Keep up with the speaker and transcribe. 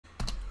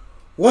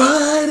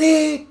What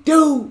it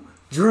do,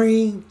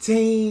 Dream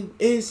Team?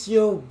 It's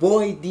your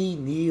boy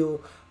Neal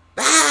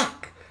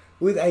back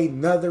with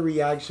another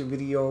reaction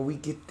video. We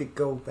get to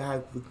go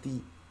back with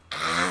the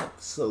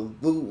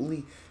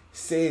absolutely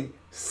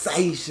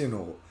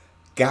sensational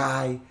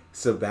guy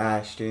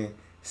Sebastian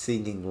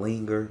singing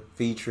Linger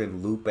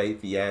featuring Lupe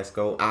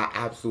Fiasco. I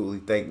absolutely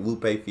think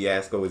Lupe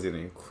Fiasco is an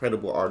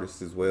incredible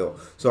artist as well.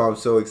 So I'm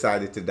so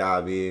excited to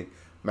dive in.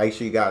 Make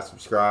sure you guys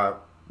subscribe,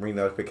 ring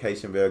the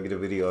notification bell, give the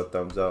video a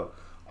thumbs up.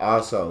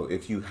 Also,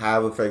 if you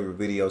have a favorite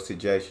video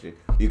suggestion,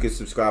 you can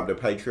subscribe to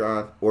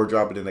Patreon or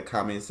drop it in the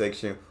comment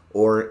section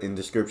or in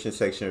the description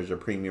section. There's a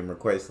premium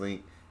request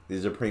link.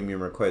 There's a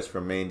premium request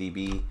from Mandy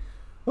B.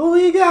 What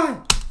we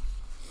got?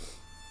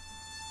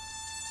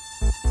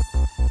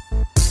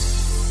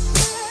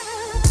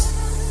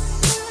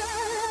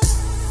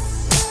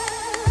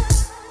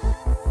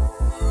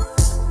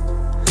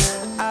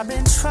 I've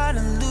been trying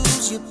to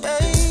lose you,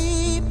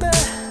 baby.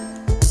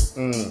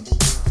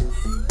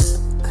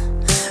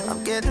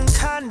 I'm getting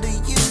kinda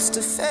used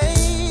to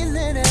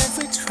failing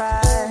every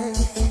try.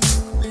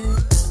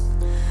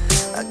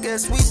 I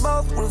guess we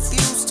both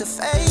refuse to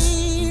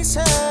face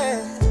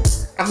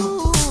it.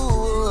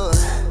 Ooh,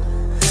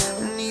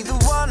 neither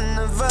one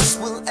of us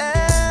will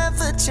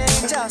ever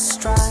change our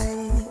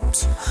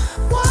stripes.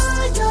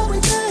 Why are we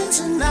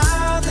dancing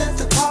now that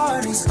the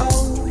party's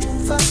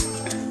over?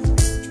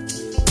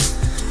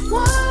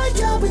 Why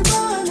are we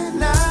running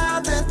now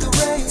that the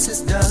race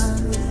is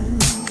done?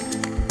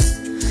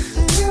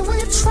 Yeah, we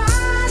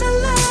try to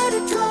let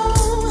it go,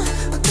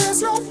 but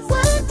there's no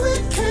way we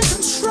can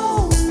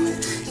control it.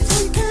 If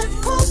we can't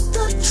pull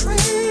the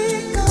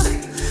trigger,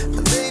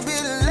 then baby,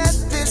 let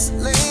this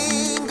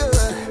linger,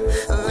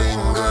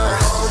 linger.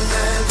 On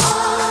and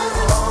on,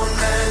 on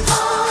and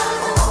on,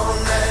 on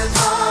and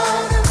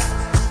on.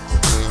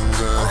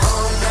 Linger.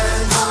 On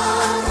and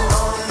on,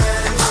 on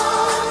and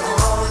on,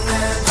 on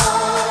and on.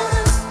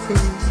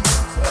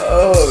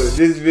 Oh,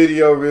 this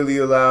video really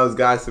allows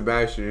Guy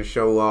Sebastian to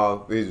show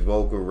off his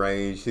vocal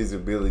range, his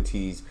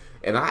abilities,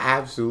 and I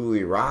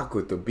absolutely rock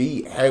with the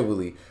beat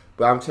heavily.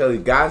 But I'm telling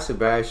you, Guy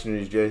Sebastian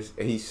is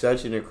he's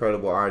such an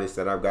incredible artist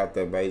that I've got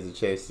the amazing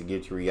chance to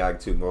get to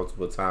react to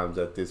multiple times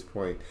at this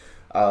point.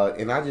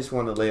 And I just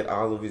want to let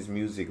all of his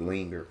music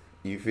linger.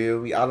 You feel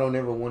me? I don't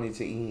ever want it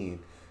to end.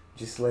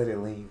 Just let it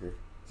linger.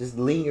 Just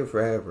linger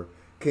forever.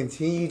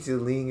 Continue to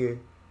linger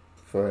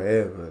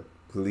forever,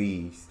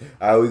 please.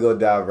 All right, we gonna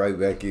dive right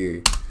back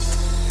in.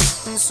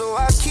 And so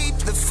I keep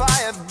the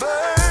fire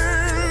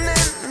burning.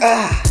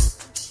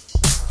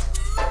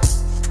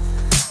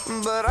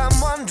 But I'm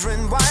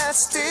wondering why I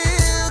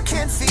still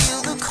can't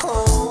feel the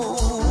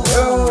cold.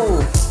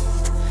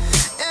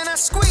 And I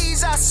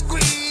squeeze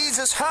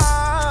as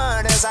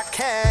hard as I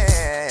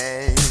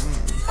can,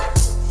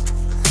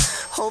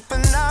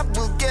 hoping I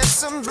will get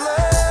some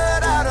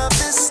blood out of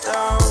this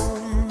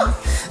stone.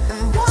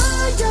 And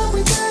why are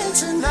we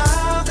dancing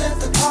now that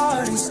the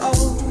party's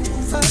over?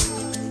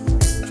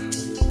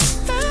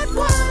 And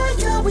why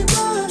are we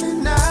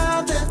running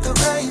now that the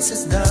race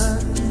is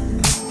done?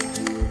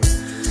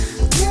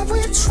 Yeah,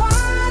 we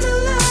try to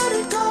let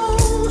it go,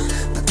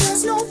 but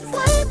there's no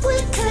way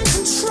we can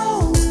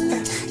control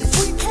it. If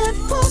we can't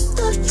pull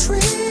the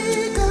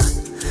trigger,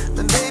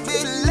 then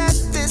baby, let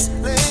this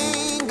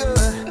linger,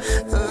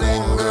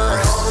 linger.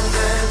 On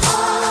and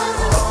on,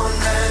 on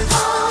and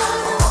on,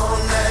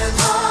 on and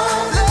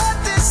on. Let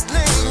this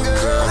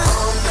linger.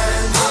 On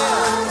and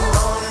on,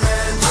 on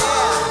and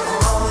on,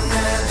 on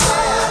and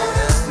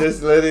on. Just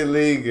let it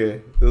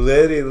linger.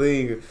 Let it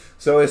linger.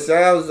 So it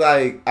sounds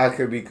like, I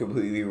could be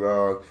completely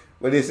wrong,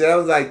 but it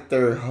sounds like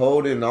they're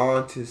holding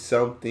on to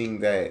something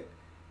that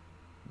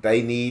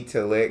they need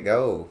to let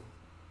go.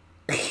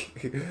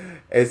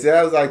 It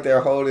sounds like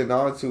they're holding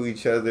on to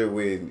each other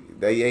when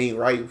they ain't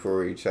right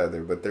for each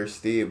other, but they're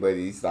still, but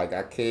he's like,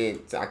 I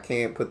can't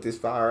put this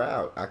fire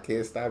out. I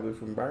can't stop it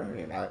from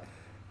burning.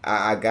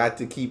 I got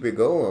to keep it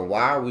going.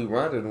 Why are we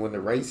running when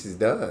the race is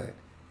done?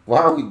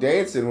 Why are we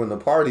dancing when the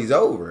party's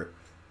over?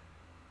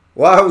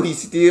 Why are we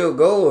still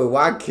going?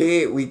 Why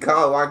can't we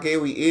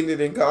end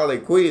it and call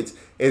it quits?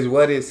 Is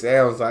what it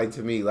sounds like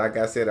to me. Like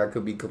I said, I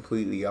could be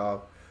completely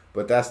off,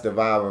 but that's the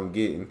vibe I'm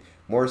getting.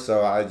 More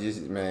so, I'm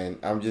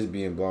just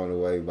being blown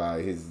away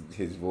by his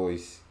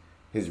voice,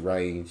 his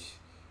range,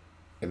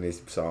 and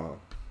this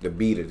song, the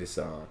beat of the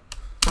song.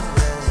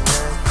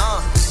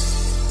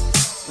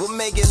 We'll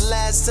make it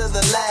last to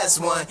the last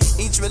one.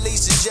 Each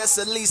release is just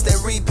a lease that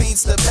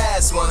repeats the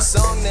past one.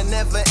 Song that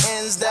never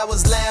ends, that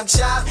was Lamb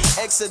Chop.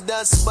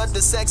 Exodus, but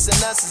the sex in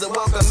us is a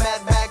welcome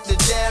mat back to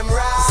Jam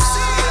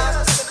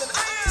Rock.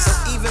 So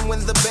even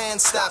when the band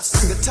stops,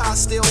 the guitar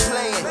still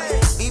playing.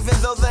 Even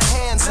though the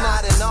hand's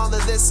not, and all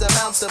of this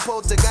amounts to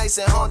poltergeist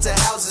and haunted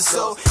houses.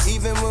 So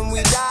even when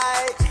we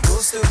die,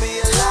 we'll still be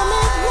alive. Tell me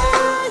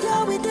why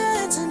are we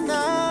dancing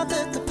now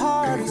that the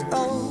party's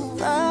over?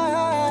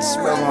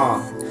 Come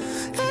on.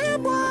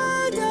 And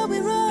why are we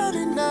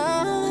running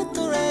now that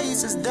the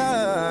race is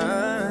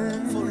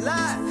done? For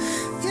life.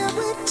 Yeah,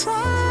 we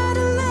try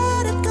to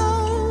let it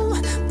go,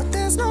 but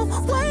there's no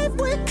way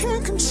we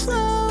can control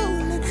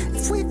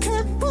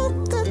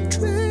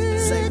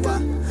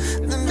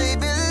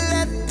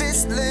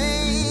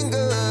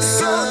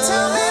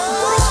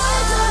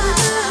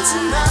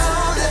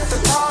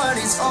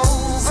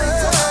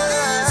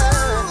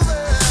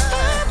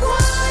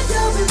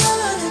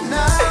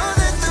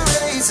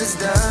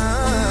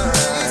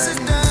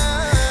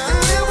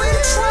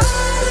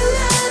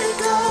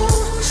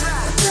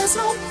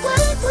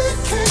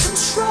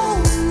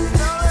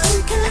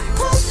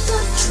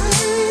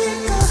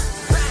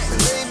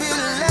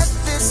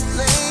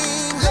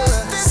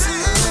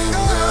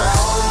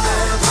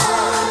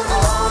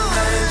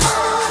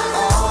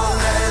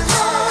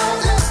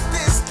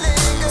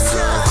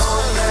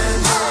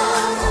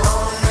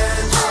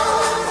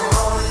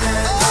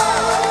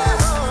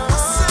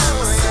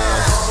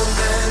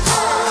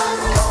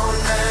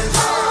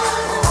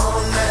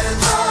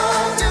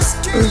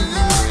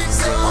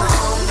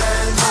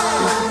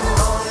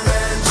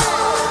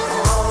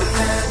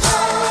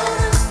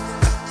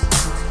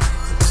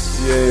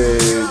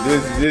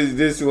Yeah,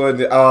 this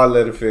one. Oh, I'll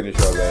let her finish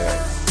on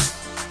that.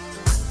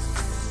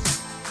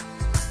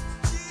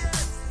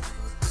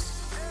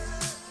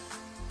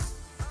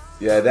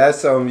 Yeah, that's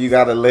something you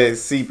gotta let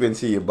seep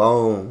into your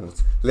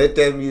bones. Let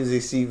that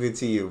music seep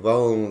into your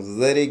bones.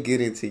 Let it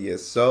get into your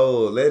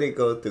soul. Let it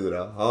go through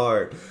the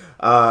heart.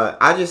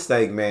 I just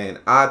think, man,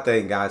 I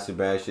thank God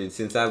Sebastian.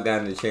 Since I've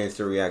gotten the chance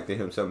to react to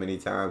him so many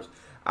times,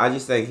 I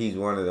just think he's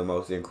one of the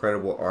most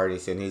incredible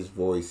artists, and his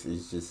voice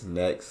is just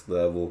next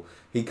level.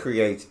 He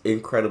creates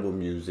incredible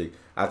music.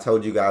 I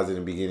told you guys in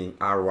the beginning,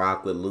 I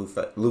rock with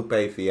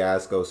Lupe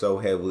Fiasco so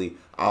heavily.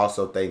 I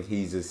also think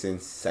he's a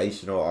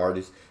sensational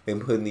artist,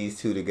 and putting these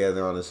two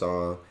together on a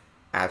song,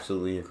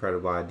 absolutely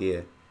incredible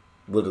idea.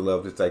 Would have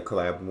loved if they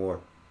collab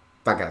more.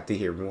 If I got to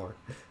hear more.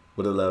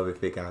 Would have loved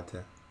if it got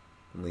to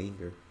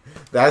linger.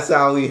 That's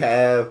all we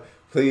have.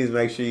 Please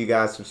make sure you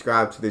guys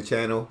subscribe to the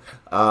channel.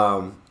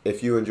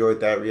 If you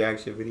enjoyed that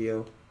reaction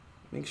video,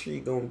 make sure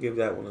you go and give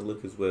that one a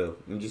look as well.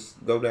 And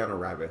just go down a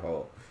rabbit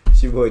hole.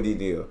 It's your boy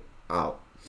Neal. Out.